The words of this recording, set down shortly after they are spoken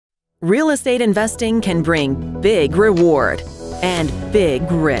Real estate investing can bring big reward and big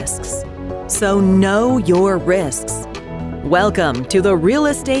risks. So know your risks. Welcome to the Real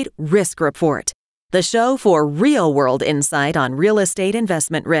Estate Risk Report, the show for real-world insight on real estate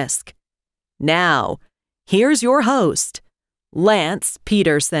investment risk. Now, here's your host, Lance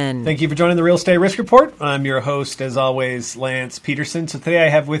Peterson. Thank you for joining the Real Estate Risk Report. I'm your host, as always, Lance Peterson. So today I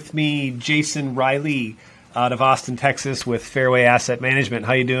have with me Jason Riley out of Austin, Texas with Fairway Asset Management.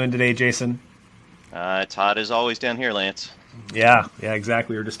 How you doing today, Jason? It's hot as always down here, Lance. Yeah,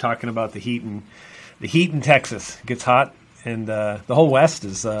 exactly. We were just talking about the heat in Texas. It gets hot, and the whole West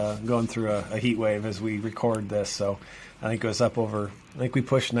is going through a heat wave as we record this. So I think it was up over, I think we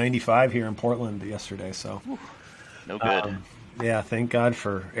pushed 95 here in Portland yesterday. So no good. Yeah, thank God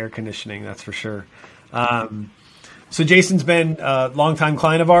for air conditioning, that's for sure. So Jason's been a longtime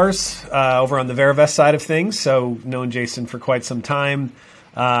client of ours over on the Verivest side of things. So known Jason for quite some time.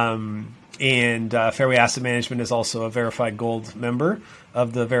 And Fairway Asset Management is also a verified gold member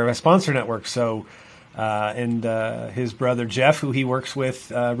of the Verivest Sponsor Network. So, and his brother Jeff, who he works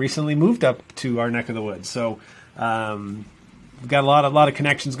with, recently moved up to our neck of the woods. So we've got a lot of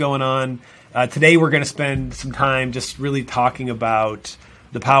connections going on. Today we're going to spend some time just really talking about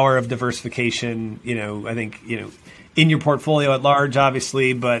the power of diversification. I think, in your portfolio at large,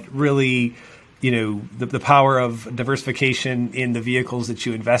 obviously, but really, the power of diversification in the vehicles that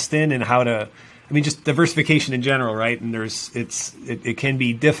you invest in and how to, just diversification in general, right? And it can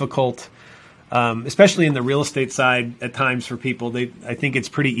be difficult, especially in the real estate side at times for people. I think it's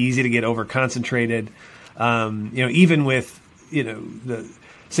pretty easy to get over concentrated, even with, the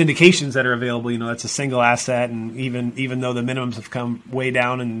syndications that are available, it's a single asset. And even though the minimums have come way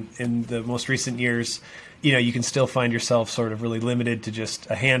down in the most recent years, you can still find yourself sort of really limited to just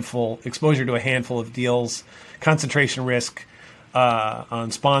exposure to a handful of deals, concentration risk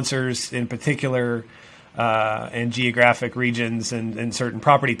on sponsors in particular, and geographic regions and certain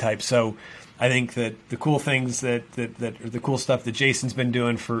property types. So I think that the cool things that the cool stuff that Jason's been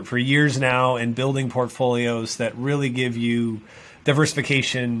doing for years now and building portfolios that really give you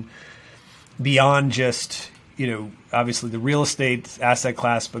diversification beyond just, obviously the real estate asset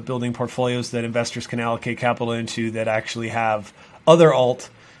class, but building portfolios that investors can allocate capital into that actually have other other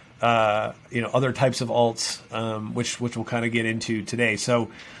types of alts, which we'll kind of get into today. So,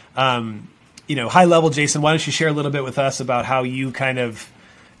 high level, Jason, why don't you share a little bit with us about how you kind of,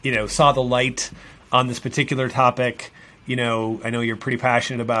 saw the light on this particular topic? I know you're pretty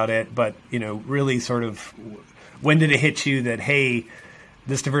passionate about it, but, really sort of when did it hit you that, hey,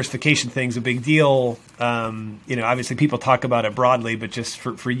 this diversification thing's a big deal? Obviously people talk about it broadly, but just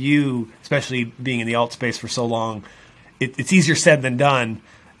for you, especially being in the alt space for so long, it's easier said than done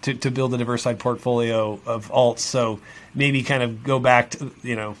to build a diversified portfolio of alts. So maybe kind of go back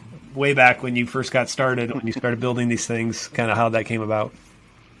to, way back when you first got started, when you started building these things, kind of how that came about.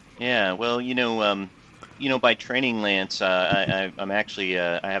 Yeah, well, by training, Lance, I'm actually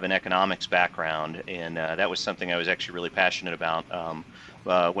I have an economics background, and that was something I was actually really passionate about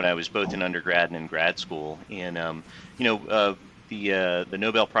when I was both in undergrad and in grad school. And the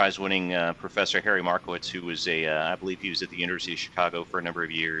Nobel Prize winning professor Harry Markowitz, who was I believe he was at the University of Chicago for a number of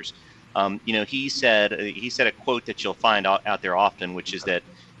years. He said a quote that you'll find out there often, which is that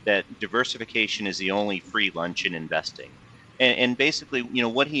diversification is the only free lunch in investing. And basically,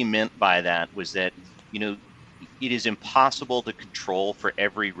 what he meant by that was that, it is impossible to control for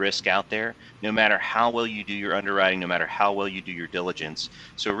every risk out there, no matter how well you do your underwriting, no matter how well you do your diligence.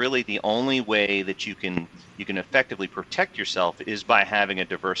 So really the only way that you can effectively protect yourself is by having a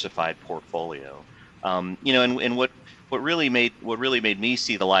diversified portfolio. And what really made me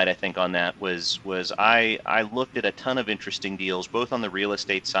see the light, I think, on that was I looked at a ton of interesting deals, both on the real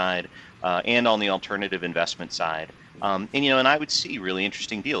estate side and on the alternative investment side. And I would see really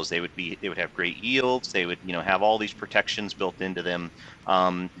interesting deals. They would have great yields. They would, have all these protections built into them.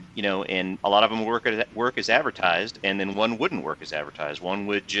 And a lot of them work as advertised, and then one wouldn't work as advertised. One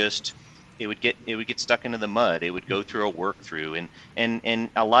would it would get stuck into the mud. It would go through a work through, and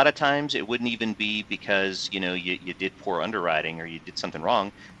a lot of times it wouldn't even be because you did poor underwriting or you did something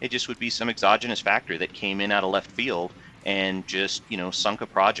wrong. It just would be some exogenous factor that came in out of left field and just sunk a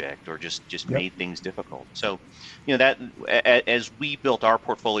project or just made things difficult. So that as we built our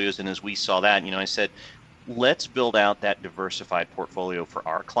portfolios and as we saw that, I said, let's build out that diversified portfolio for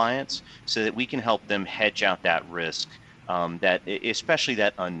our clients so that we can help them hedge out that risk, especially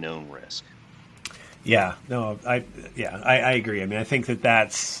that unknown risk. Yeah, no, I agree. I think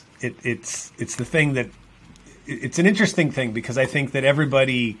that's it's the thing that it's an interesting thing because I think that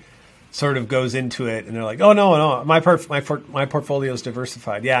everybody sort of goes into it and they're like, oh, no, my portfolio is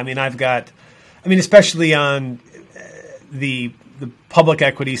diversified. Yeah, I mean, especially on the public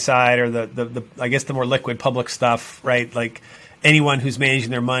equity side, or the I guess the more liquid public stuff, right? Like anyone who's managing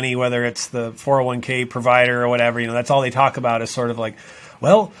their money, whether it's the 401k provider or whatever, that's all they talk about is sort of like,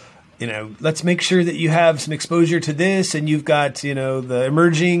 well, let's make sure that you have some exposure to this, and you've got, the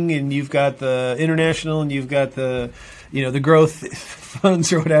emerging, and you've got the international, and you've got the, the growth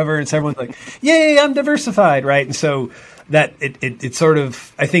funds or whatever. And so everyone's like, yay, I'm diversified, right? And so that it sort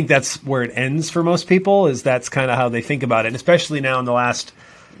of, I think that's where it ends for most people, is that's kind of how they think about it. And especially now in the last,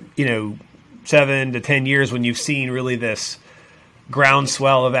 7 to 10 years, when you've seen really this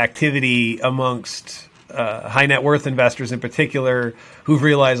groundswell of activity amongst high net worth investors in particular, who've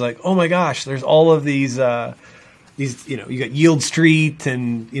realized like, oh my gosh, there's all of these, you got Yield Street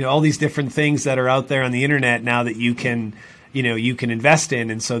and, all these different things that are out there on the internet now that you can invest in.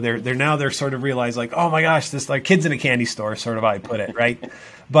 And so they're sort of realize like, oh my gosh, this like kids in a candy store, sort of how I put it. Right.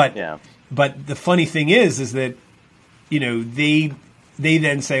 But, yeah. But the funny thing is that, they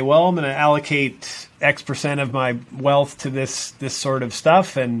then say, well, I'm going to allocate X percent of my wealth to this sort of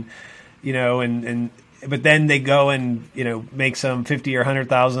stuff. And, but then they go and, make some 50 or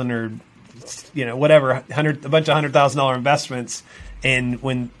 100,000 or, whatever, a bunch of $100,000 investments. And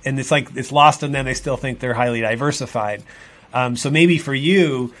it's like, it's lost on them. They still think they're highly diversified. So maybe for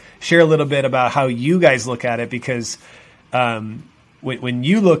you, share a little bit about how you guys look at it, because when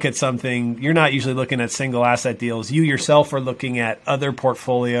you look at something, you're not usually looking at single asset deals. You yourself are looking at other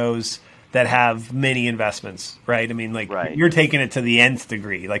portfolios that have many investments, right? I mean, like right. You're taking it to the nth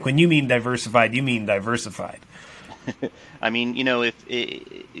degree. Like when you mean diversified, you mean diversified. I mean,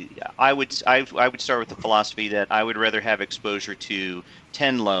 I would start with the philosophy that I would rather have exposure to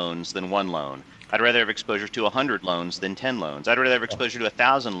 10 loans than one loan. I'd rather have exposure to 100 loans than 10 loans. I'd rather have exposure to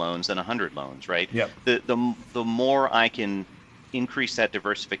 1,000 loans than 100 loans, right? Yep. The more I can increase that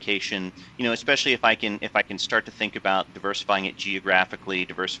diversification, especially if I can start to think about diversifying it geographically,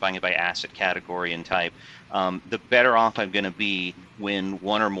 diversifying it by asset category and type, the better off I'm going to be when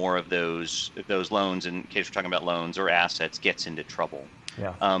one or more of those loans, in case we're talking about loans or assets, gets into trouble.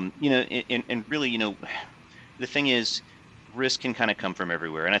 Yeah. And really, the thing is, risk can kind of come from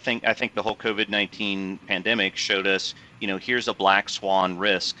everywhere. And I think the whole COVID-19 pandemic showed us, here's a black swan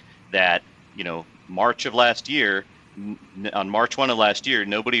risk that, March 1 of last year,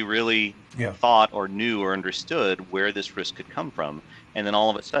 nobody really thought or knew or understood where this risk could come from. And then all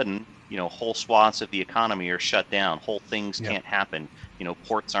of a sudden, whole swaths of the economy are shut down. Whole things can't happen.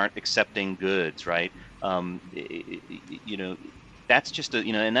 Ports aren't accepting goods, right? That's just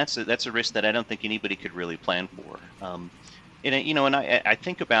and that's a risk that I don't think anybody could really plan for. And I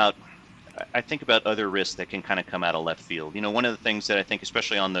think about other risks that can kind of come out of left field. One of the things that I think,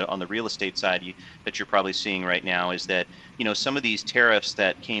 especially on the real estate side, that you're probably seeing right now is that some of these tariffs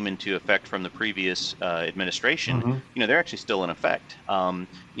that came into effect from the previous administration, they're actually still in effect.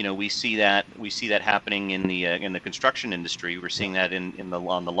 We see that happening in the construction industry. We're seeing that on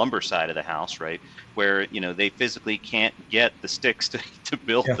the lumber side of the house, right, where they physically can't get the sticks to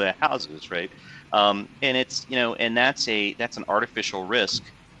build the houses, right, and it's and that's an artificial risk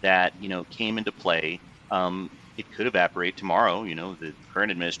that came into play. It could evaporate tomorrow. The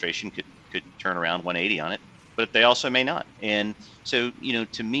current administration could turn around 180 on it, but they also may not. And so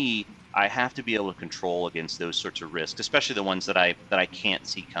to me, I have to be able to control against those sorts of risks, especially the ones that I can't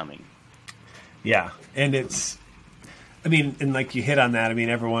see coming. Yeah, and and like you hit on that. I mean,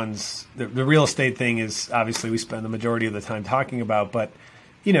 everyone's the real estate thing is obviously we spend the majority of the time talking about, but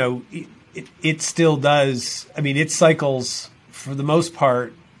it still does. I mean, it cycles for the most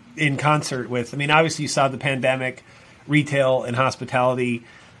part in concert with, obviously you saw the pandemic, retail and hospitality,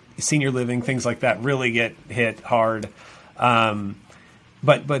 senior living, things like that really get hit hard. But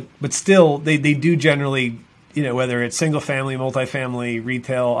still, they do generally, whether it's single family, multifamily,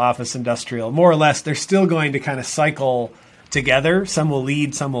 retail, office, industrial, more or less, they're still going to kind of cycle together. Some will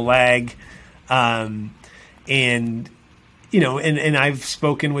lead, some will lag. And I've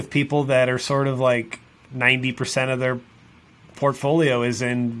spoken with people that are sort of like 90% of their portfolio is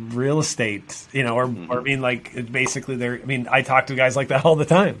in real estate, like basically I talk to guys like that all the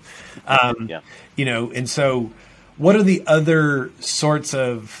time. And so what are the other sorts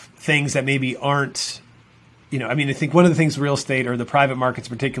of things that maybe aren't, I think one of the things real estate or the private markets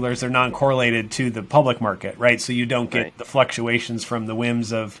in particular is they're non-correlated to the public market, right? So you don't get the fluctuations from the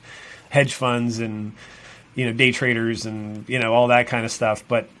whims of hedge funds and, day traders and, all that kind of stuff.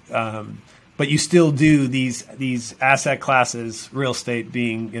 But you still do these asset classes, real estate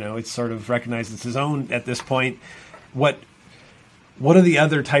being, it's sort of recognized as its own at this point. What what are the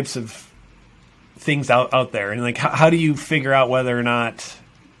other types of things out there, and like how do you figure out whether or not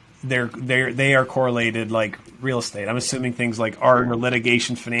they are correlated like real estate? I'm assuming things like art or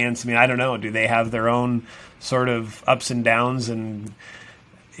litigation finance. I mean, I don't know. Do they have their own sort of ups and downs? And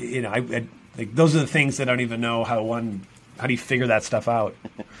I like those are the things that I don't even know how do you figure that stuff out?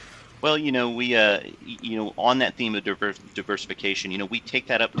 Well, we, on that theme of diversification, we take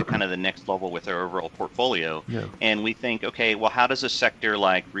that up to kind of the next level with our overall portfolio. Yeah. And we think, okay, well, how does a sector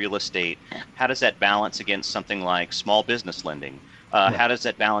like real estate, how does that balance against something like small business lending? How does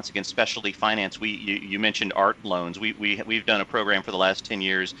that balance against specialty finance? You mentioned art loans. We've done a program for the last 10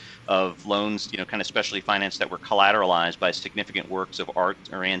 years of loans, kind of specialty finance that were collateralized by significant works of art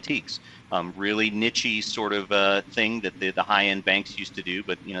or antiques. Really niche-y sort of thing that the high-end banks used to do,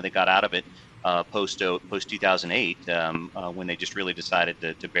 but they got out of it post 2008 when they just really decided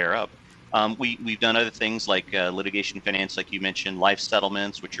to bear up. We've done other things like litigation finance, like you mentioned, life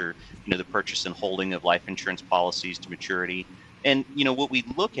settlements, which are the purchase and holding of life insurance policies to maturity. And what we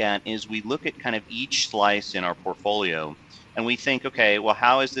look at is we look at kind of each slice in our portfolio, and we think, okay, well,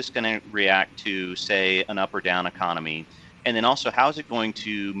 how is this going to react to, say, an up or down economy? And then also, how is it going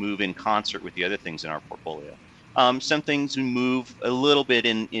to move in concert with the other things in our portfolio? Some things move a little bit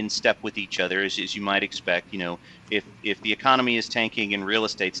in step with each other, as you might expect. If the economy is tanking and real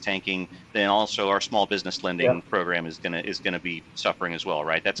estate's tanking, then also our small business lending program is gonna be suffering as well,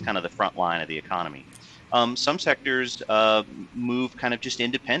 right? That's kind of the front line of the economy. Some sectors move kind of just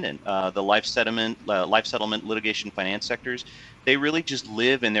independent. The life settlement, litigation finance sectors, they really just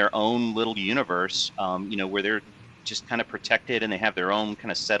live in their own little universe, where they're just kind of protected and they have their own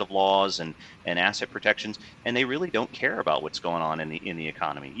kind of set of laws and asset protections, and they really don't care about what's going on in the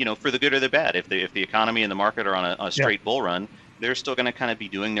economy, for the good or the bad. If the economy and the market are on a straight bull run, they're still going to kind of be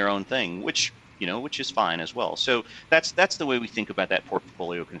doing their own thing, which is fine as well. So that's the way we think about that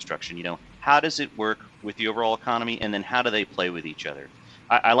portfolio construction. How does it work with the overall economy, and then how do they play with each other?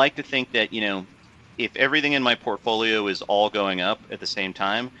 I like to think that, if everything in my portfolio is all going up at the same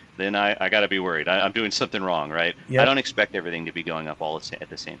time, then I got to be worried. I'm doing something wrong, right? Yep. I don't expect everything to be going up all at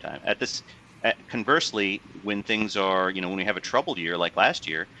the same time. Conversely, when things are, when we have a troubled year like last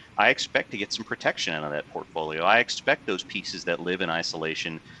year, I expect to get some protection out of that portfolio. I expect those pieces that live in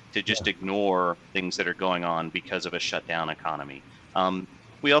isolation to just ignore things that are going on because of a shutdown economy.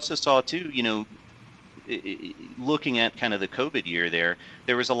 We also saw too, looking at kind of the COVID year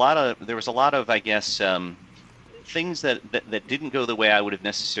there was a lot of, I guess, things that didn't go the way I would have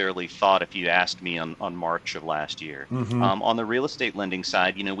necessarily thought if you asked me on March of last year. Mm-hmm. On the real estate lending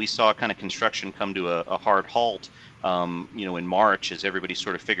side, we saw kind of construction come to a hard halt, in March as everybody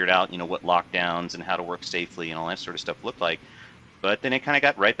sort of figured out, what lockdowns and how to work safely and all that sort of stuff looked like. But then it kind of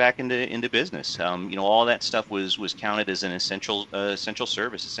got right back into business. All that stuff was counted as an essential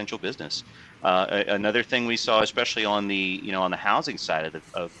service, essential business. Another thing we saw, especially on the housing side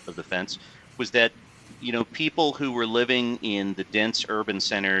of the fence, was that people who were living in the dense urban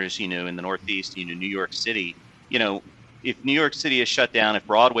centers, in the Northeast, New York City, if New York City is shut down, if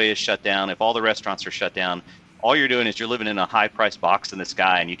Broadway is shut down, if all the restaurants are shut down, all you're doing is you're living in a high-priced box in the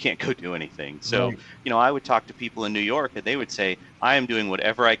sky, and you can't go do anything. So, right. I would talk to people in New York, and they would say, I am doing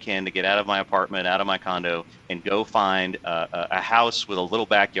whatever I can to get out of my apartment, out of my condo, and go find a house with a little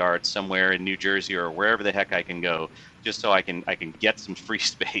backyard somewhere in New Jersey or wherever the heck I can go, just so I can get some free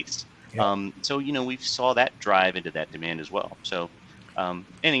space. Yeah. So, we saw that drive into that demand as well. So,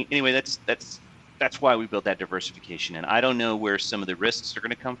 anyway, that's why we built that diversification. And I don't know where some of the risks are going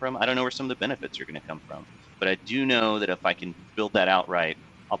to come from. I don't know where some of the benefits are going to come from. But I do know that if I can build that out right,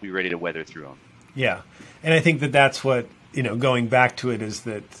 I'll be ready to weather through them. Yeah. And I think that's what, going back to it is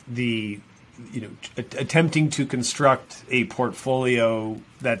that attempting to construct a portfolio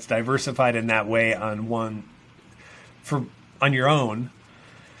that's diversified in that way on your own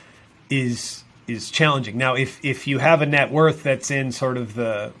is challenging. Now, if you have a net worth that's in sort of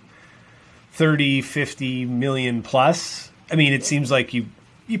the 30, 50 million plus, I mean, it seems like you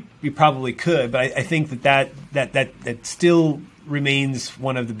probably could, but I think that still remains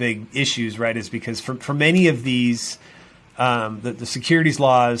one of the big issues, right? Is because for many of these, the securities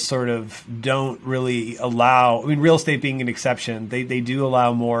laws sort of don't really allow, I mean, real estate being an exception, they do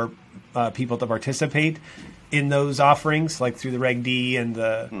allow more people to participate in those offerings, like through the Reg D and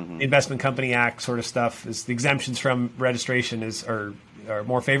the Investment Company Act sort of stuff. Is the exemptions from registration are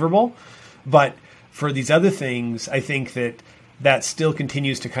more favorable. But for these other things, I think that still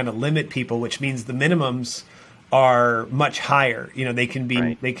continues to kind of limit people, which means the minimums are much higher. They can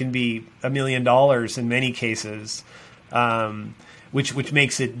be $1 million in many cases, which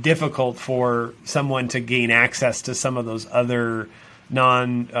makes it difficult for someone to gain access to some of those other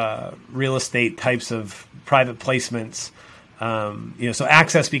non-real estate types of private placements. So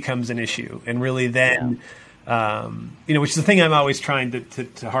access becomes an issue, and really then, which is the thing I'm always trying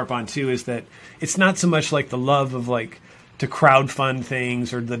to harp on too, is that it's not so much like the love of like to crowdfund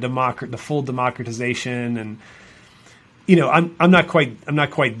things or the full democratization, and I'm not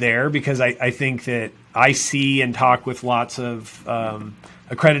quite there, because I think that I see and talk with lots of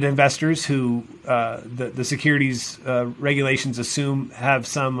accredited investors who the securities regulations assume have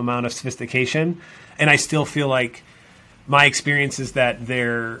some amount of sophistication, and I still feel like my experience is that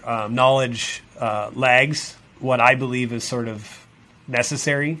their knowledge lags what I believe is sort of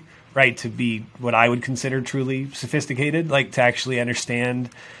necessary, right, to be what I would consider truly sophisticated, like to actually understand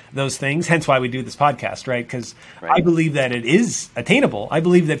those things. Hence why we do this podcast, right? Because I believe that it is attainable. I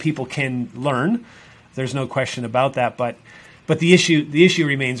believe that people can learn. There's no question about that. But the issue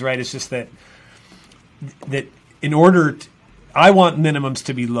remains, right? It's just that in order I want minimums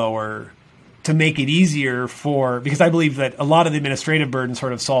to be lower to make it easier because I believe that a lot of the administrative burden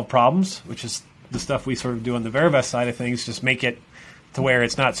sort of solve problems, which is the stuff we sort of do on the Verivest side of things, just make it to where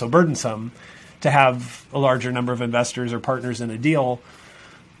it's not so burdensome to have a larger number of investors or partners in a deal.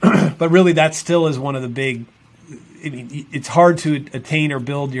 But really, that still is one of the big, it's hard to attain or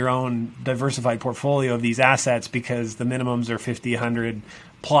build your own diversified portfolio of these assets because the minimums are 50, 100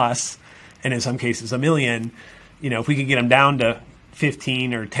 plus, and in some cases, $1 million. If we could get them down to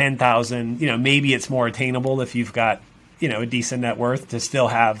 15 or 10,000, maybe it's more attainable if you've got, a decent net worth to still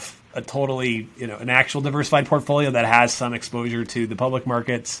have a totally, an actual diversified portfolio that has some exposure to the public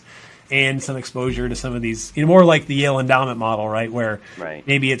markets and some exposure to some of these, more like the Yale endowment model, right? Where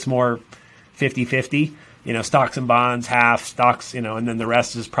maybe it's more 50-50, stocks and bonds, half stocks, and then the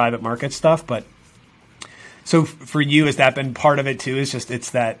rest is private market stuff. But so for you, has that been part of it too?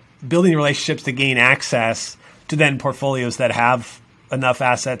 It's that building relationships to gain access to then portfolios that have enough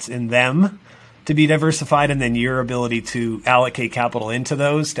assets in them to be diversified, and then your ability to allocate capital into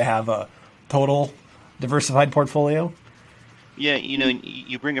those to have a total diversified portfolio? Yeah,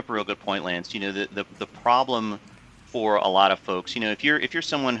 you bring up a real good point, Lance. The problem for a lot of folks, if you're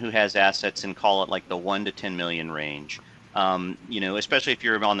someone who has assets and call it like the 1 to 10 million range, especially if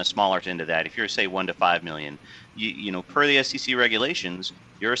you're on the smaller end of that, if you're say 1 to 5 million, per the SEC regulations,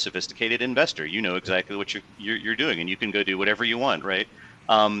 you're a sophisticated investor. You know exactly what you're doing, and you can go do whatever you want, right?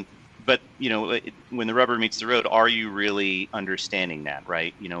 But when the rubber meets the road, are you really understanding that,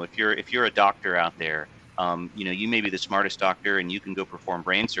 right? If you're a doctor out there, you may be the smartest doctor and you can go perform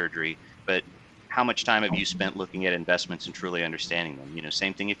brain surgery, but how much time have you spent looking at investments and truly understanding them?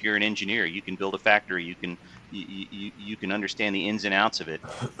 Same thing if you're an engineer, you can build a factory, you can understand the ins and outs of it.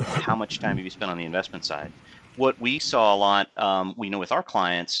 How much time have you spent on the investment side? What we saw a lot, with our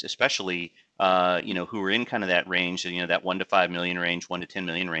clients, especially, who were in kind of that range, that 1 to 5 million range, 1 to 10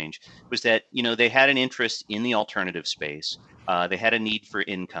 million range, was that, they had an interest in the alternative space. They had a need for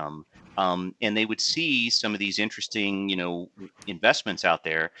income. And they would see some of these interesting, investments out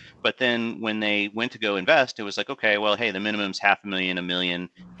there. But then when they went to go invest, it was like, okay, well, hey, the minimum's $500,000, $1 million,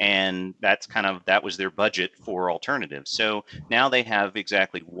 and that was their budget for alternatives. So now they have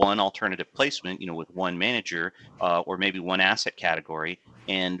exactly one alternative placement, with one manager, or maybe one asset category.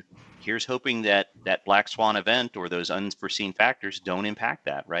 And here's hoping that black swan event or those unforeseen factors don't impact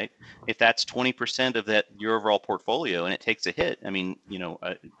that, right? If that's 20% of your overall portfolio and it takes a hit,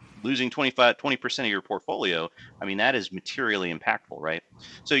 losing 20% of your portfolio, that is materially impactful, right?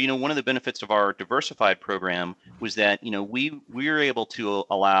 So, one of the benefits of our diversified program was that, we were able to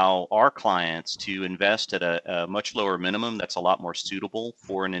allow our clients to invest at a much lower minimum that's a lot more suitable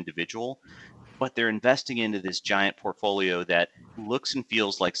for an individual. But they're investing into this giant portfolio that looks and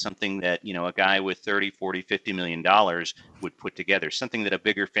feels like something that, a guy with 30, 40, $50 million would put together, something that a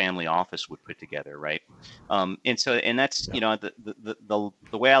bigger family office would put together, right? And that's, the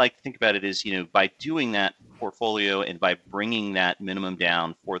way I like to think about it is, by doing that portfolio and by bringing that minimum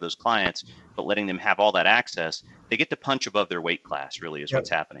down for those clients, but letting them have all that access, they get to punch above their weight class, really is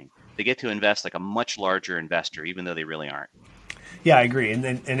what's happening. They get to invest like a much larger investor, even though they really aren't. Yeah, I agree, and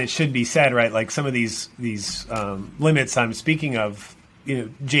it should be said, right? Like some of these limits I'm speaking of,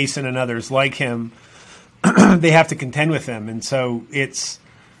 Jason and others like him, they have to contend with them, and so it's,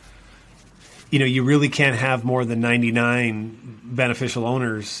 you really can't have more than 99 beneficial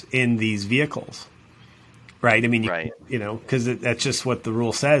owners in these vehicles, right? Because that's just what the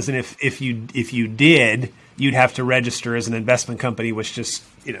rule says, and if you did, you'd have to register as an investment company, which just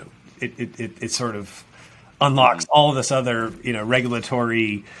it sort of unlocks all of this other,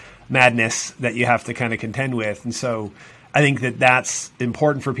 regulatory madness that you have to kind of contend with. And so I think that that's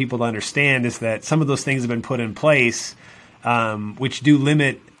important for people to understand, is that some of those things have been put in place, which do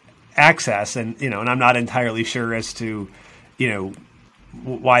limit access. And, and I'm not entirely sure as to,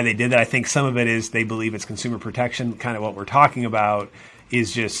 why they did that. I think some of it is they believe it's consumer protection. Kind of what we're talking about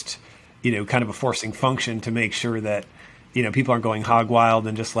is just, kind of a forcing function to make sure that, people aren't going hog wild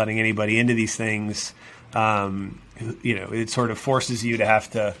and just letting anybody into these things. It sort of forces you to have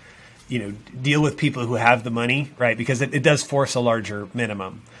to, deal with people who have the money, right? Because it does force a larger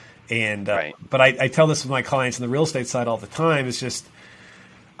minimum. And, right. But I tell this with my clients on the real estate side all the time. It's just,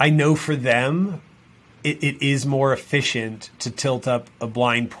 I know for them, it is more efficient to tilt up a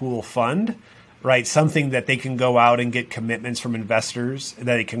blind pool fund, right? Something that they can go out and get commitments from investors that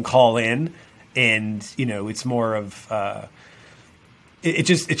they can call in. And, it's more of, it's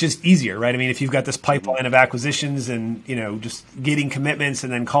just easier, right? I mean, if you've got this pipeline of acquisitions and, just getting commitments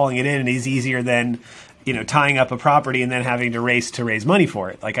and then calling it in is easier than, tying up a property and then having to raise money for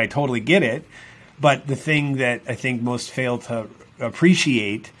it. Like, I totally get it. But the thing that I think most fail to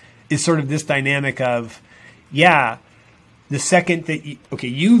appreciate is sort of this dynamic of, the second that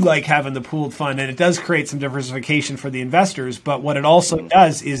you like having the pooled fund, and it does create some diversification for the investors. But what it also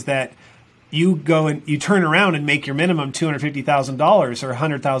does is that you go and you turn around and make your minimum $250,000 or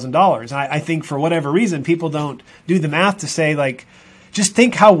 $100,000. I think for whatever reason, people don't do the math to say, like, just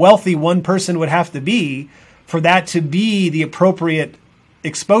think how wealthy one person would have to be for that to be the appropriate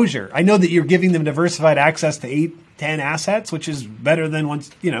exposure. I know that you're giving them diversified access to 8, 10 assets, which is better than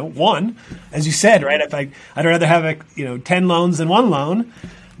one, as you said, right? If I'd rather have 10 loans than one loan,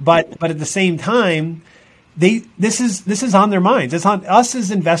 but at the same time, this is on their minds. It's on us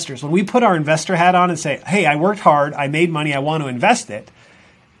as investors. When we put our investor hat on and say, "Hey, I worked hard, I made money, I want to invest it,"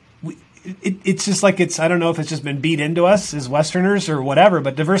 it's just like I don't know if it's just been beat into us as Westerners or whatever,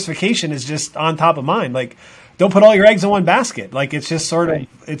 but diversification is just on top of mind. Like, don't put all your eggs in one basket. Like, it's just sort of,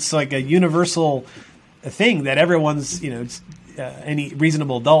 it's like a universal thing that everyone's, any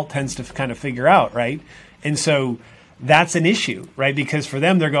reasonable adult tends to kind of figure out, right? And so that's an issue, right? Because for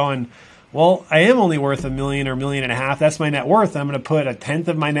them, they're going, well, I am only worth $1 million or $1.5 million. That's my net worth. I'm going to put 1/10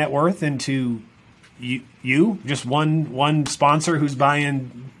 of my net worth into you, just one sponsor who's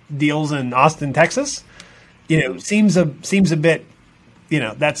buying deals in Austin, Texas. Seems a bit,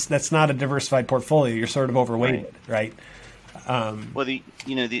 that's not a diversified portfolio. You're sort of overweighted, right? Well, the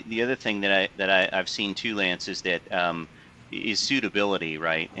other thing that I've seen too, Lance, is that is suitability,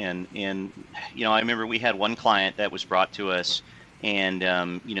 right? And I remember we had one client that was brought to us, and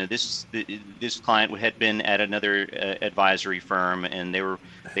this client had been at another advisory firm, and their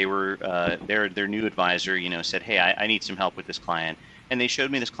new advisor said, "Hey, I need some help with this client," and they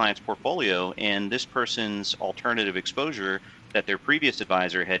showed me this client's portfolio, and this person's alternative exposure that their previous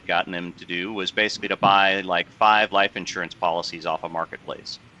advisor had gotten them to do was basically to buy like 5 life insurance policies off a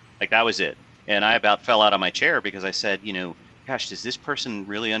marketplace. Like, that was it. And I about fell out of my chair because I said, gosh, does this person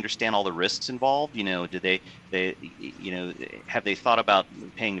really understand all the risks involved? Do they have they thought about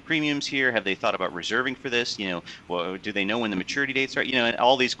paying the premiums here? Have they thought about reserving for this? Well, do they know when the maturity dates are? And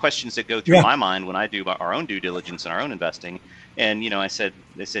all these questions that go through my mind when I do our own due diligence and our own investing. And they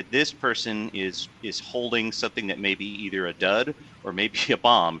said this person is holding something that may be either a dud or maybe a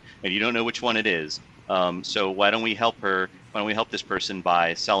bomb, and you don't know which one it is. So why don't we help her? Why don't we help this person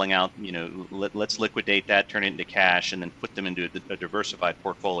by selling out? Let's liquidate that, turn it into cash, and then put them into a diversified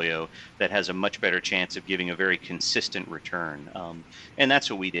portfolio that has a much better chance of giving a very consistent return. And that's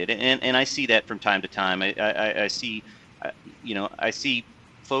what we did. And I see that from time to time. I see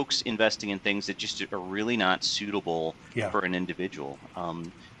folks investing in things that just are really not suitable for an individual.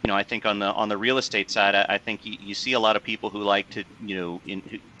 I think on the real estate side, I think you see a lot of people who like to,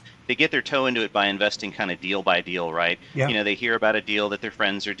 they get their toe into it by investing kind of deal by deal, right? Yeah. They hear about a deal that their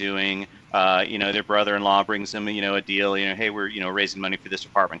friends are doing. Their brother-in-law brings them, a deal. Hey, we're raising money for this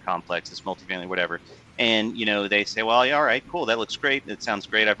apartment complex, this multifamily, whatever. And they say, well, yeah, all right, cool, that looks great. It sounds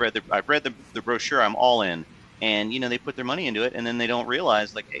great. I've read the brochure. I'm all in. And they put their money into it, and then they don't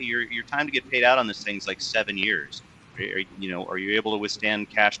realize, like, hey, your time to get paid out on this thing's like 7 years. Are you able to withstand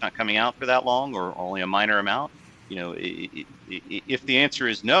cash not coming out for that long, or only a minor amount? If the answer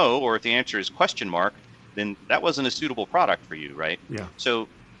is no, or if the answer is question mark, then that wasn't a suitable product for you, right? Yeah. So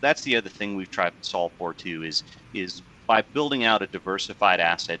that's the other thing we've tried to solve for too, is by building out a diversified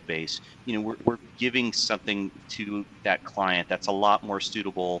asset base, we're giving something to that client that's a lot more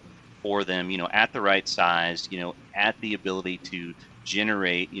suitable for them, at the right size, at the ability to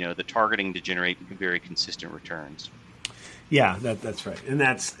generate, the targeting to generate very consistent returns. Yeah, that's right. And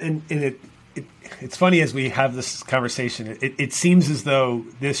it's funny as we have this conversation, it seems as though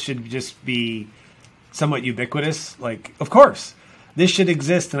this should just be somewhat ubiquitous. Like, of course, this should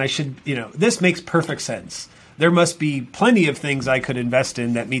exist, and I should, this makes perfect sense. There must be plenty of things I could invest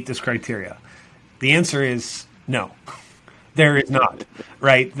in that meet this criteria. The answer is no, there is not,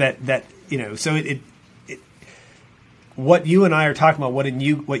 right? So what you and I are talking about,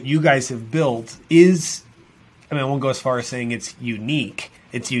 what you guys have built is, I won't go as far as saying it's unique.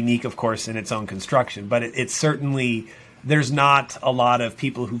 It's unique, of course, in its own construction, but it's certainly, there's not a lot of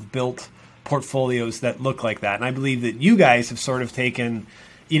people who've built portfolios that look like that. And I believe that you guys have sort of taken,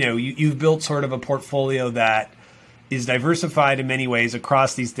 you've built sort of a portfolio that is diversified in many ways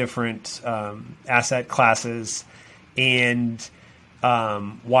across these different asset classes. And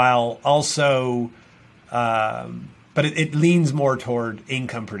while also, but it leans more toward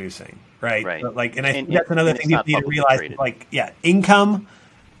income producing, right? Right. And I think that's another thing you need to realize, traded. Income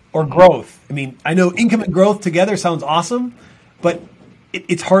or growth. I know income and growth together sounds awesome, but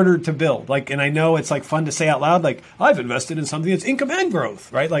it's harder to build. And I know it's fun to say out loud, I've invested in something that's income and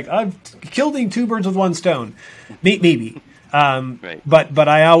growth, right? I've killing two birds with one stone, maybe. Right. But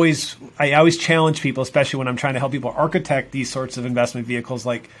I always challenge people, especially when I'm trying to help people architect these sorts of investment vehicles.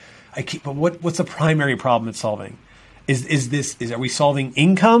 But what's the primary problem it's solving? Are we solving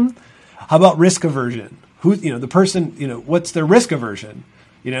income? How about risk aversion? The person, what's their risk aversion?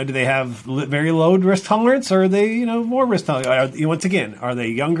 Do they have very low risk tolerance, or are they, more risk tolerance? Once again, are they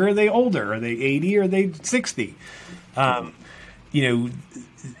younger? Are they older? Are they 80? Or are they 60?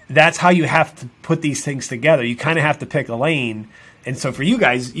 That's how you have to put these things together. You kind of have to pick a lane. And so for you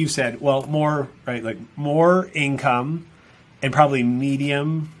guys, you said, well, more, right? More income and probably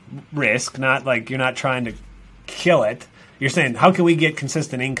medium risk, not you're not trying to kill it. You're saying, how can we get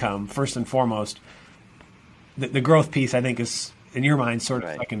consistent income first and foremost? The growth piece, I think, is, in your mind, sort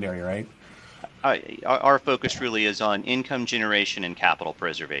of secondary, right? Our focus really is on income generation and capital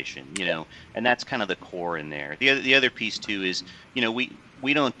preservation, and that's kind of the core in there. The other piece too is,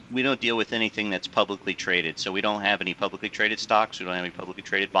 we don't deal with anything that's publicly traded. So we don't have any publicly traded stocks. We don't have any publicly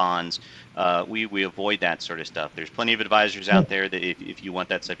traded bonds. We avoid that sort of stuff. There's plenty of advisors out there that if you want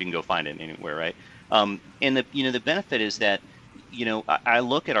that stuff, you can go find it anywhere, right? And the benefit is that, I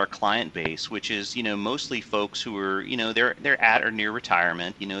look at our client base, which is, mostly folks who are, they're at or near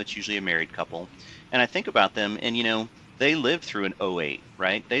retirement. It's usually a married couple. And I think about them and, they lived through an '08,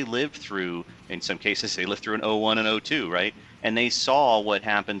 right? They lived through, in some cases, they lived through an '01 and '02, right? And they saw what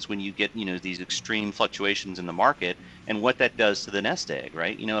happens when you get, these extreme fluctuations in the market and what that does to the nest egg,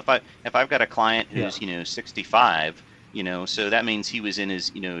 right? If I've got a client who's, 65, so that means he was in his,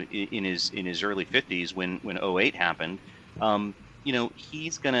 in his early 50s when '08 happened.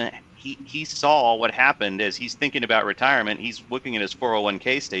 He saw what happened as he's thinking about retirement. He's looking at his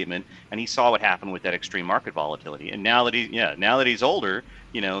 401k statement, and he saw what happened with that extreme market volatility. And now that he's older,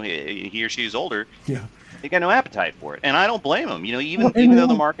 he or she is older, they got no appetite for it. And I don't blame them. Even though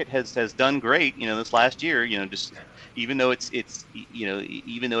the market has done great, this last year, just even though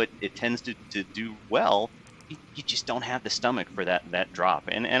even though it tends to do well, you just don't have the stomach for that drop,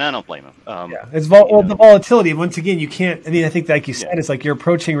 and I don't blame them. It's the volatility. Once again, you can't. I think, like you said, it's you're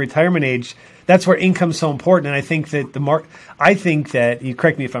approaching retirement age. That's where income's so important. And I think that I think that, you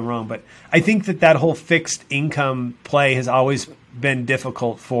correct me if I'm wrong, but I think that whole fixed income play has always been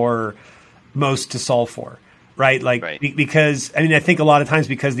difficult for most to solve for, right? Because I think a lot of times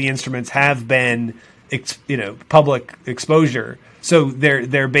because the instruments have been, public exposure. So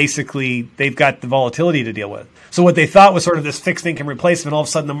they're basically, they've got the volatility to deal with. So what they thought was sort of this fixed income replacement, all of a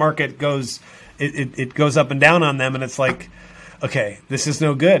sudden the market goes up and down on them, and it's okay, this is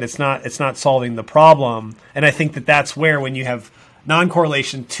no good. It's not solving the problem. And I think that's where, when you have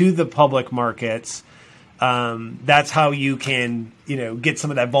non-correlation to the public markets, that's how you can get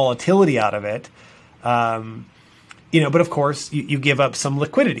some of that volatility out of it. But of course you give up some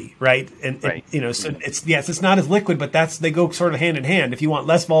liquidity, right? And so it's not as liquid, but they go sort of hand in hand. If you want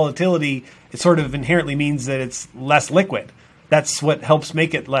less volatility, it sort of inherently means that it's less liquid. That's what helps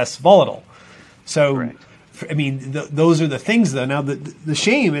make it less volatile. So, those are the things, though. Now the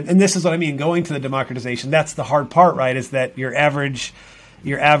shame, and this is what I mean, going to the democratization, that's the hard part, right? Is that your average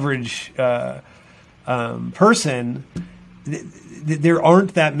person, there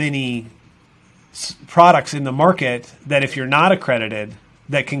aren't that many products in the market that, if you're not accredited,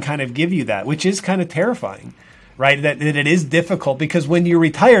 that can kind of give you that, which is kind of terrifying, right? That it is difficult, because when you're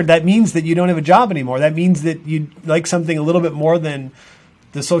retired, that means that you don't have a job anymore. That means that you like something a little bit more than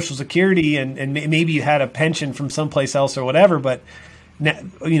the Social Security, and maybe you had a pension from someplace else or whatever. But now,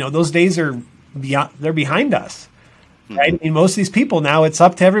 those days are they're behind us. right? I mean, most of these people now, it's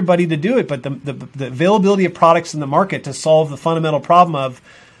up to everybody to do it, but the availability of products in the market to solve the fundamental problem of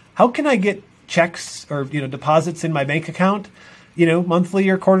how can I get checks or deposits in my bank account, monthly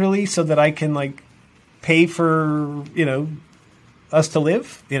or quarterly, so that I can like pay for us to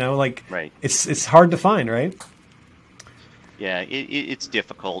live. Right. It's hard to find, right? Yeah, it's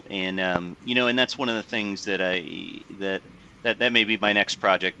difficult, and and that's one of the things that that may be my next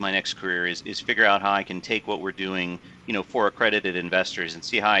project, my next career is figure out how I can take what we're doing, for accredited investors and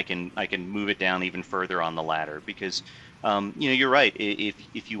see how I can move it down even further on the ladder. Because, you're right.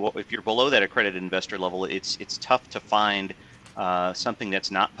 If you're below that accredited investor level, it's tough to find something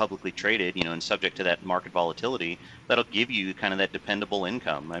that's not publicly traded, and subject to that market volatility that'll give you kind of that dependable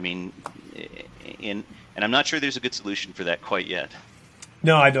income. I mean, and I'm not sure there's a good solution for that quite yet.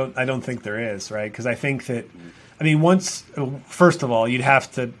 No, I don't think there is, right? Because I think that, first of all, you'd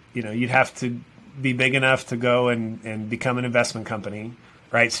have to be big enough to go and become an investment company,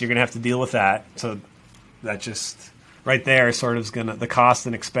 right? So you're going to have to deal with that. So that just right there sort of is the cost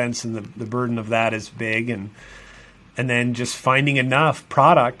and expense and the burden of that is big. And then just finding enough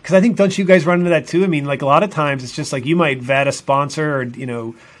product. Because I think, don't you guys run into that too? I mean, like a lot of times it's just like you might vet a sponsor or,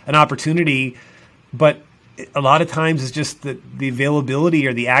 an opportunity, but a lot of times it's just the availability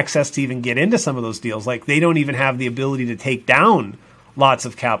or the access to even get into some of those deals. Like they don't even have the ability to take down lots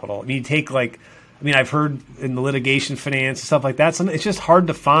of capital. I mean, I've heard in the litigation finance and stuff like that, it's just hard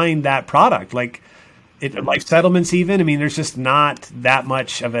to find that product. Like life settlements even, there's just not that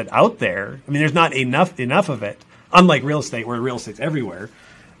much of it out there. There's not enough of it, unlike real estate where real estate's everywhere.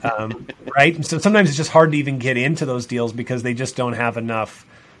 Right. And so sometimes it's just hard to even get into those deals because they just don't have enough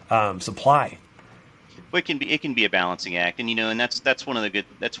supply. Well, it can be a balancing act, and that's one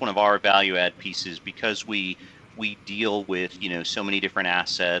of our value add pieces, because we deal with so many different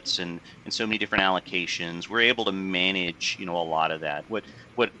assets and so many different allocations. We're able to manage a lot of that.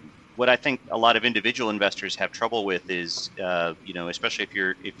 What I think a lot of individual investors have trouble with is especially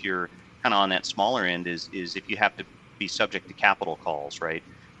if you're kind of on that smaller end is if you have to be subject to capital calls, right?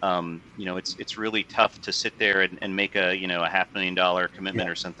 It's really tough to sit there and make a $500,000 commitment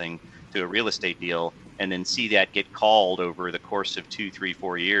or something to a real estate deal and then see that get called over the course of 2, 3,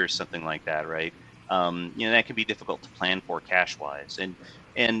 4 years, something like that, right? That can be difficult to plan for cash wise, and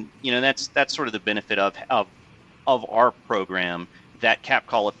that's sort of the benefit of our program. That cap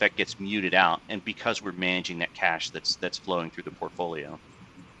call effect gets muted out, and because we're managing that cash that's flowing through the portfolio.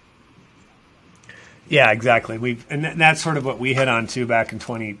 Yeah, exactly. And that's sort of what we hit on too back in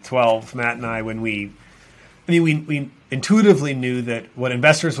 2012, Matt and I, when we intuitively knew that what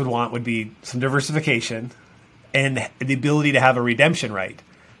investors would want would be some diversification and the ability to have a redemption right.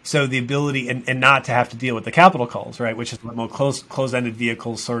 So the ability and not to have to deal with the capital calls, right? Which is what most closed-ended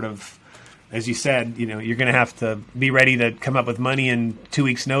vehicles sort of, as you said, you're going to have to be ready to come up with money in 2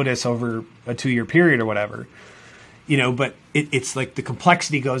 weeks' notice over a 2-year period or whatever. But it's like the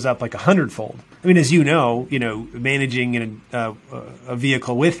complexity goes up like 100-fold. As managing a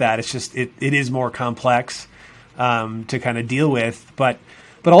vehicle with that, it's just it is more complex to kind of deal with. But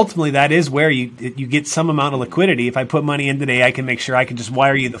ultimately, that is where you get some amount of liquidity. If I put money in today, I can make sure I can just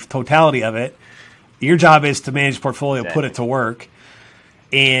wire you the totality of it. Your job is to manage portfolio, put it to work,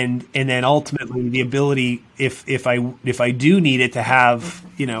 and then ultimately the ability, if I do need it, to have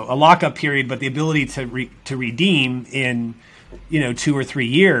a lockup period, but the ability to redeem in 2 or 3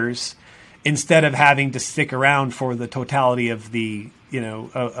 years, instead of having to stick around for the totality of the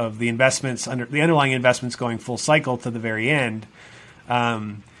of the investments the underlying investments going full cycle to the very end.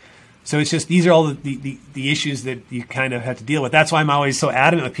 So it's just, these are all the issues that you kind of have to deal with. That's why I'm always so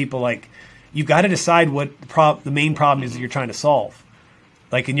adamant with people, like, you got to decide what the main problem is that you're trying to solve.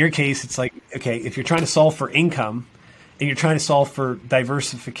 Like in your case, it's like, okay, if you're trying to solve for income and you're trying to solve for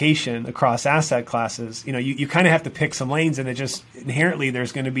diversification across asset classes, you kind of have to pick some lanes, and it just inherently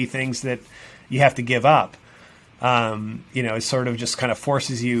there's going to be things that you have to give up. It sort of just kind of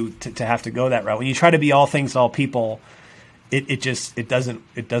forces you to have to go that route. When you try to be all things to all people, it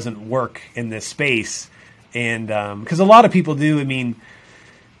doesn't work in this space. And because a lot of people do.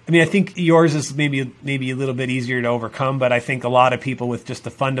 I think yours is maybe a little bit easier to overcome, but I think a lot of people with just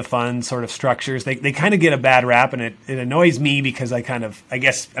the fund-to-fund sort of structures, they kind of get a bad rap, and it annoys me because I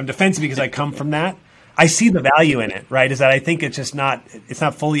guess I'm defensive because I come from that. I see the value in it, right? Is that I think it's not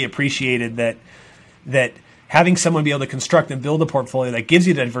fully appreciated that having someone be able to construct and build a portfolio that gives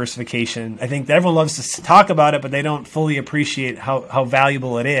you diversification. I think that everyone loves to talk about it, but they don't fully appreciate how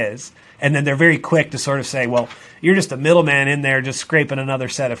valuable it is. And then they're very quick to sort of say, well, you're just a middleman in there just scraping another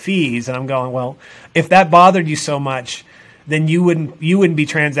set of fees. And I'm going, well, if that bothered you so much, then you wouldn't be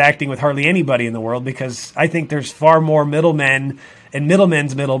transacting with hardly anybody in the world, because I think there's far more middlemen and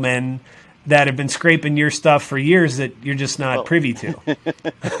middlemen's middlemen that have been scraping your stuff for years that you're just not privy to.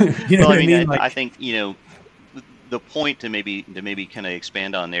 You know what I mean? I think, the point to maybe kind of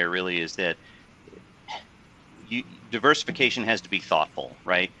expand on there really is that diversification has to be thoughtful,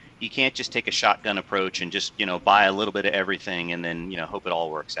 right? You can't just take a shotgun approach and just, buy a little bit of everything and then, hope it all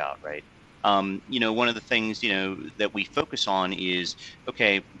works out, right? One of the things, that we focus on is,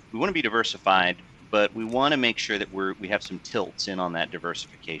 okay, we want to be diversified, but we want to make sure that we have some tilts in on that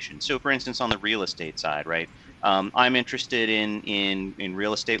diversification. So for instance, on the real estate side, right? I'm interested in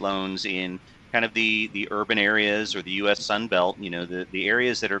real estate loans in kind of the urban areas or the U.S. Sun Belt, the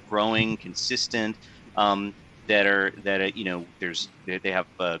areas that are growing, consistent, they have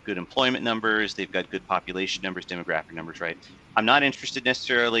good employment numbers, they've got good population numbers, demographic numbers, right? I'm not interested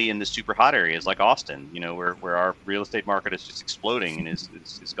necessarily in the super hot areas like Austin, where our real estate market is just exploding and is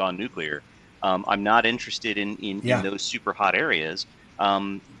gone nuclear. I'm not interested in those super hot areas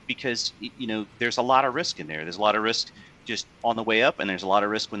because there's a lot of risk in there. There's a lot of risk just on the way up, and there's a lot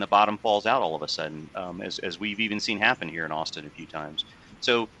of risk when the bottom falls out all of a sudden, as we've even seen happen here in Austin a few times.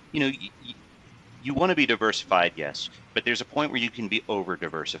 So you want to be diversified, yes, but there's a point where you can be over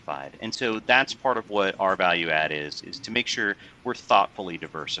diversified, and so that's part of what our value add is to make sure we're thoughtfully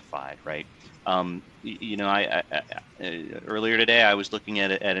diversified, right? Earlier today, I was looking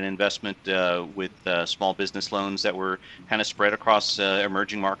at an investment with small business loans that were kind of spread across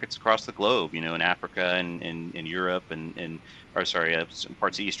emerging markets across the globe, in Africa and Europe some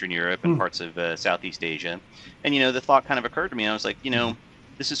parts of Eastern Europe and parts of Southeast Asia. And, the thought kind of occurred to me. I was like,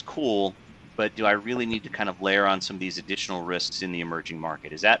 this is cool, but do I really need to kind of layer on some of these additional risks in the emerging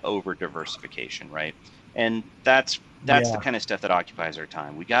market? Is that over diversification, right? And that's the kind of stuff that occupies our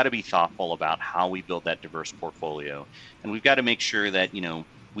time. We got to be thoughtful about how we build that diverse portfolio, and we've got to make sure that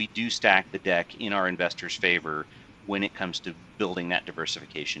we do stack the deck in our investors' favor when it comes to building that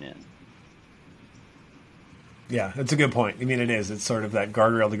diversification in. Yeah, that's a good point. I mean, it is. It's sort of that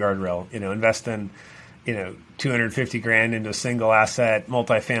guardrail to guardrail. Invest in $250,000 into a single asset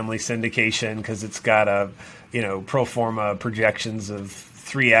multifamily syndication because it's got a pro forma projections of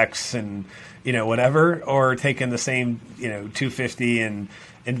 3x and whatever, or taking the same, $250 and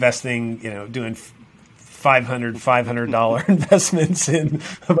investing, doing $500 investments in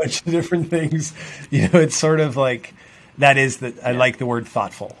a bunch of different things. It's sort of like that is that I like the word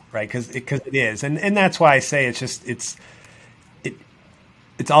thoughtful, right? Because it is. And that's why I say it's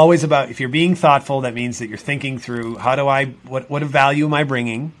always about, if you're being thoughtful, that means that you're thinking through what value am I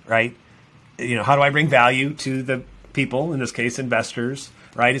bringing, right? How do I bring value to the people, in this case, investors,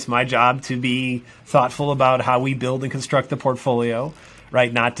 right? It's my job to be thoughtful about how we build and construct the portfolio,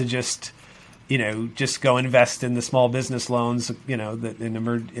 right? Not to just go invest in the small business loans, that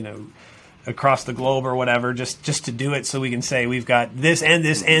emerge, across the globe or whatever, just to do it so we can say we've got this and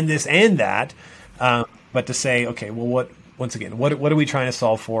this and this and that. But to say, okay, well, what are we trying to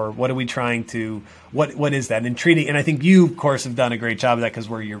solve for? What are we trying to, what is that? And treating, and I think you, of course, have done a great job of that because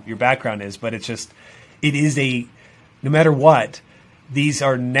where your background is, but it is no matter what, these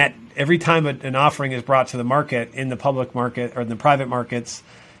are net, every time an offering is brought to the market, in the public market or in the private markets,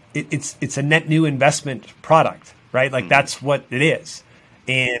 it's a net new investment product, right? Like that's what it is.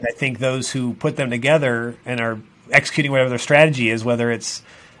 And I think those who put them together and are executing whatever their strategy is, whether it's,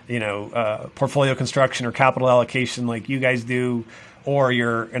 portfolio construction or capital allocation like you guys do, or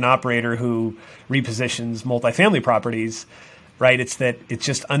you're an operator who repositions multifamily properties, right? It's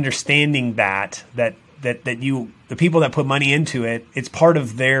just understanding that the people that put money into it, it's part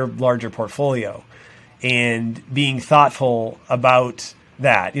of their larger portfolio, and being thoughtful about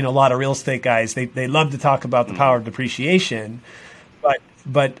that. A lot of real estate guys, they love to talk about the power of depreciation,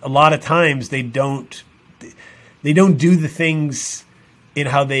 but a lot of times they don't do the things in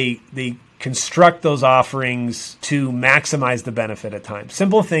how they construct those offerings to maximize the benefit at times.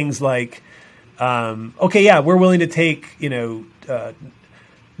 Simple things like, we're willing to take,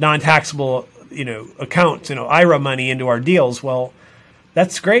 non-taxable, accounts, IRA money into our deals. Well,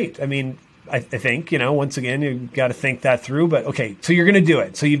 that's great. I mean, I think, once again, you've got to think that through, but okay, so you're going to do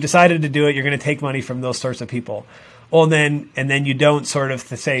it. So you've decided to do it. You're going to take money from those sorts of people. Well, and then you don't sort of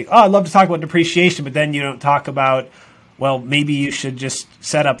say, oh, I'd love to talk about depreciation, but then you don't talk about, well, maybe you should just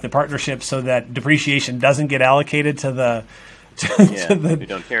set up the partnership so that depreciation doesn't get allocated to the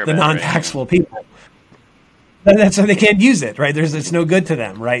non-taxable people. That's why they can't use it, right? It's no good to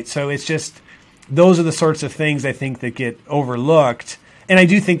them, right? So it's just, those are the sorts of things I think that get overlooked. And I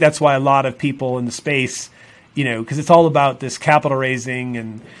do think that's why a lot of people in the space, because it's all about this capital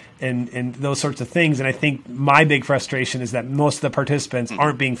raising and those sorts of things. And I think my big frustration is that most of the participants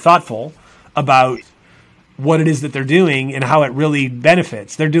aren't being thoughtful about what it is that they're doing and how it really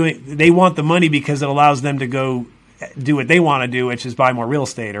benefits. They want the money because it allows them to go do what they want to do, which is buy more real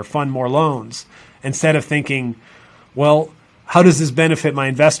estate or fund more loans, instead of thinking, well, how does this benefit my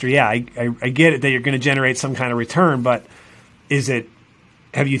investor? Yeah, I get it that you're going to generate some kind of return, but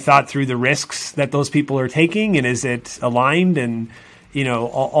have you thought through the risks that those people are taking, and is it aligned, and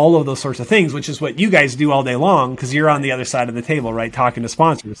all of those sorts of things, which is what you guys do all day long, because you're on the other side of the table, right, talking to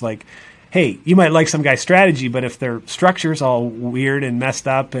sponsors. Like, hey, you might like some guy's strategy, but if their structure's all weird and messed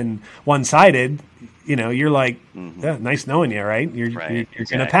up and one-sided, you're like, yeah, nice knowing you, right? You're going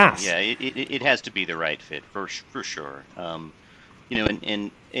to pass. Yeah, it has to be the right fit for sure. And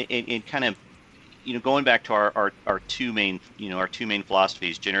it kind of, going back to our two main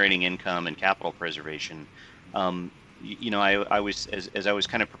philosophies, generating income and capital preservation. I was as I was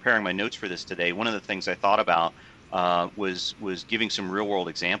kind of preparing my notes for this today, one of the things I thought about was giving some real world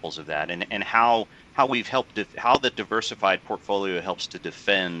examples of that, and how we've helped how the diversified portfolio helps to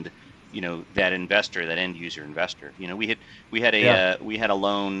defend that investor, that end user investor. We had a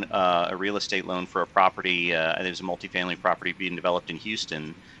loan, a real estate loan for a property. It was a multifamily property being developed in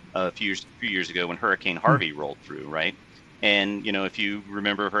Houston a few years ago when Hurricane Harvey rolled through, right? And if you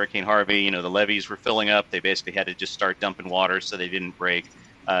remember Hurricane Harvey, the levees were filling up. They basically had to just start dumping water so they didn't break.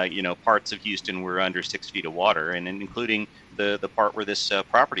 Parts of Houston were under 6 feet of water, and including the part where this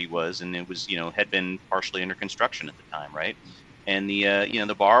property was, and it was had been partially under construction at the time, right? And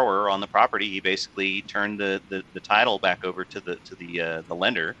the borrower on the property, he basically turned the title back over to the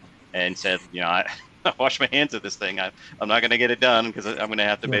lender and said, I wash my hands of this thing. I'm not going to get it done because I'm going to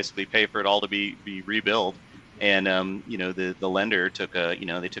have to basically pay for it all to be rebuilt. And the lender took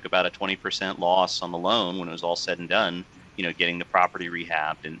they took about a 20% loss on the loan when it was all said and done. Getting the property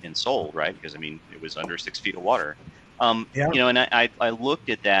rehabbed and sold, right? Because it was under 6 feet of water. And I looked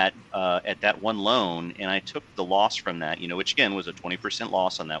at that one loan, and I took the loss from that, which again was a 20%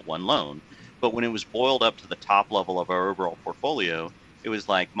 loss on that one loan. But when it was boiled up to the top level of our overall portfolio, it was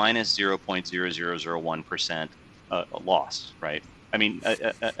like minus 0.0001% loss, right? I mean,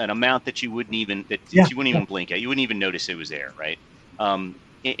 an amount that you wouldn't even blink at. You wouldn't even notice it was there, right? And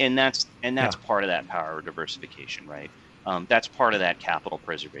that's part of that power of diversification, right? That's part of that capital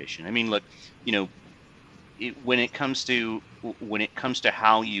preservation. I mean, look, when it comes to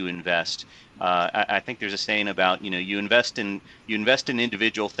how you invest, I think there's a saying about you invest in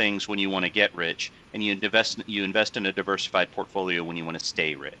individual things when you want to get rich, and you invest in a diversified portfolio when you want to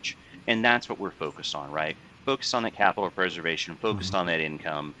stay rich, and that's what we're focused on, right? Focused on that capital preservation, focused on that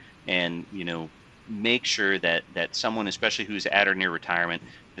income, and make sure that someone, especially who's at or near retirement,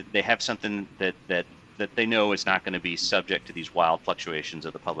 that they have something that they know is not going to be subject to these wild fluctuations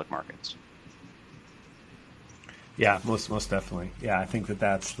of the public markets. Yeah, most definitely. Yeah, I think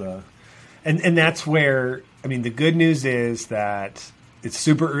that's and that's where, I mean, the good news is that it's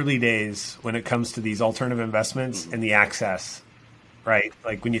super early days when it comes to these alternative investments and the access, right?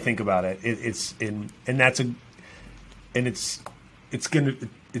 Like when you think about it, it's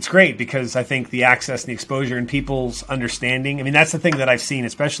great because I think the access and the exposure and people's understanding. I mean, that's the thing that I've seen,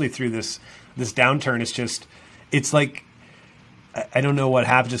 especially through this downturn. It's like, I don't know what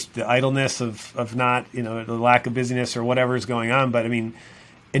happened, just the idleness of not, the lack of busyness or whatever is going on. But I mean,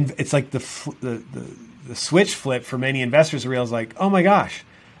 it's like the switch flip for many investors to realize, like, oh my gosh,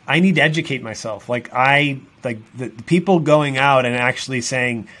 I need to educate myself. The people going out and actually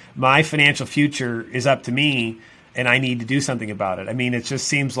saying my financial future is up to me and I need to do something about it. I mean, it just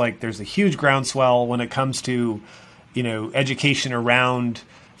seems like there's a huge groundswell when it comes to, education around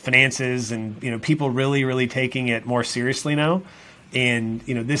finances and, people really, really taking it more seriously now. And,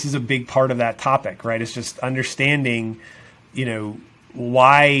 this is a big part of that topic, right? It's just understanding,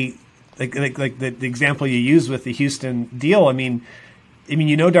 why, like the example you used with the Houston deal. I mean,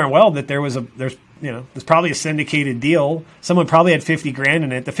 darn well that there's probably a syndicated deal. Someone probably had 50 grand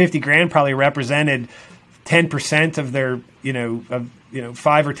in it. The 50 grand probably represented 10% of their,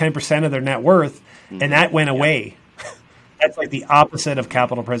 5 or 10% of their net worth. And that went away. That's like the opposite of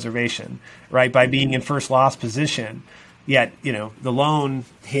capital preservation, right? By being in first loss position, yet, the loan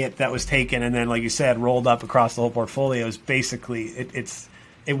hit that was taken and then, like you said, rolled up across the whole portfolio is basically,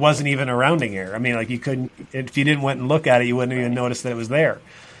 it wasn't even a rounding error. I mean, like you couldn't, if you didn't went and look at it, you wouldn't even notice that it was there.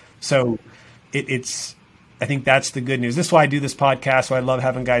 So I think that's the good news. This is why I do this podcast. Why I love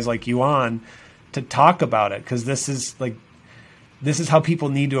having guys like you on to talk about it. 'Cause this is how people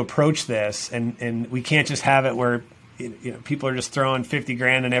need to approach this. And we can't just have it where, people are just throwing 50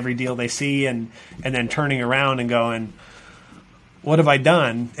 grand in every deal they see and then turning around and going, what have I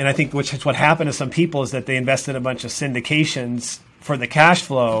done? And I think which is what happened to some people is that they invested in a bunch of syndications for the cash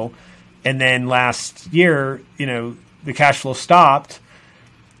flow. And then last year, the cash flow stopped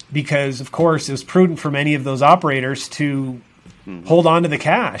because, of course, it was prudent for many of those operators to hold on to the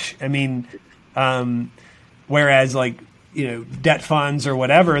cash. I mean, whereas debt funds or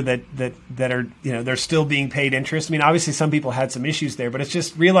whatever that are, they're still being paid interest. I mean, obviously some people had some issues there, but it's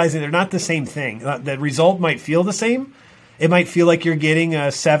just realizing they're not the same thing. The result might feel the same. It might feel like you're getting a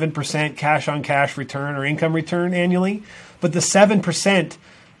 7% cash on cash return or income return annually, but the 7%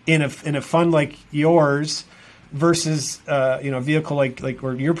 in a fund like yours versus a vehicle like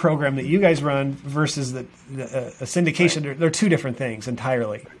or your program that you guys run versus a syndication, they're two different things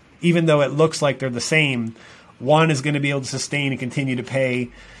entirely. Even though it looks like they're the same, one is going to be able to sustain and continue to pay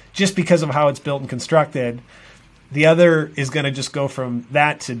just because of how it's built and constructed. The other is going to just go from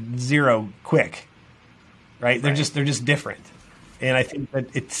that to zero quick. Right? They're just different. And I think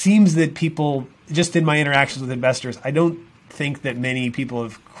that it seems that people, just in my interactions with investors, I don't think that many people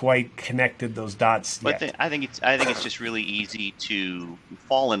have quite connected those dots yet. I think it's just really easy to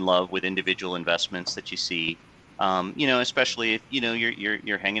fall in love with individual investments that you see. Especially if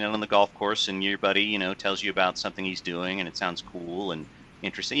you're hanging out on the golf course and your buddy tells you about something he's doing and it sounds cool and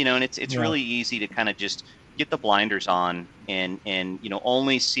interesting. And it's really easy to kind of just get the blinders on and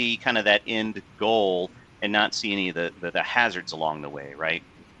only see kind of that end goal and not see any of the hazards along the way, right?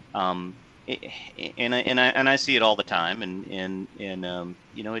 And I see it all the time, and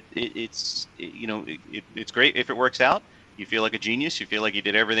it's great if it works out. You feel like a genius. You feel like you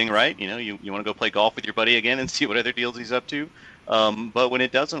did everything right. You want to go play golf with your buddy again and see what other deals he's up to. But when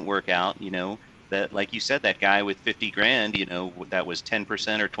it doesn't work out, that, like you said, that guy with 50 grand, that was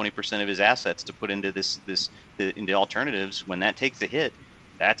 10% or 20% of his assets to put into into alternatives. When that takes a hit,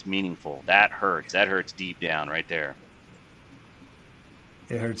 that's meaningful. That hurts. That hurts deep down right there.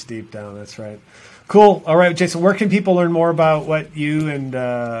 It hurts deep down. That's right. Cool. All right, Jason, where can people learn more about what you and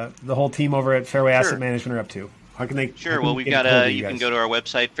the whole team over at Fairway Asset Management are up to? How can they? Sure. Well, we've got you can go to our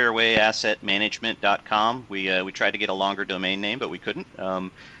website, fairwayassetmanagement.com. We tried to get a longer domain name, but we couldn't.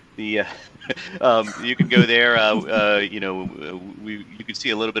 You can go there. You can see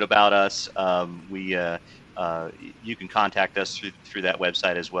a little bit about us. You can contact us through that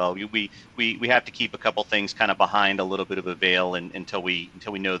website as well. We have to keep a couple things kind of behind a little bit of a veil until we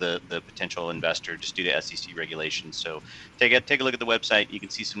know the potential investor, just due to SEC regulations. So take a look at the website. You can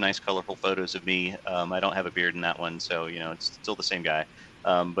see some nice colorful photos of me. I don't have a beard in that one, so it's still the same guy.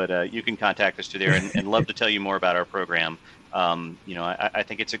 But you can contact us through there and love to tell you more about our program. I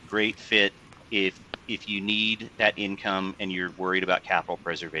think it's a great fit if you need that income and you're worried about capital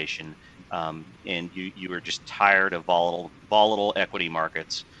preservation. And you are just tired of volatile equity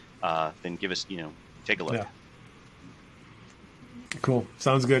markets, then give us, take a look. Yeah. Cool.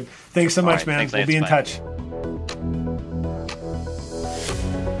 Sounds good. Thanks so much, man. We'll be in touch.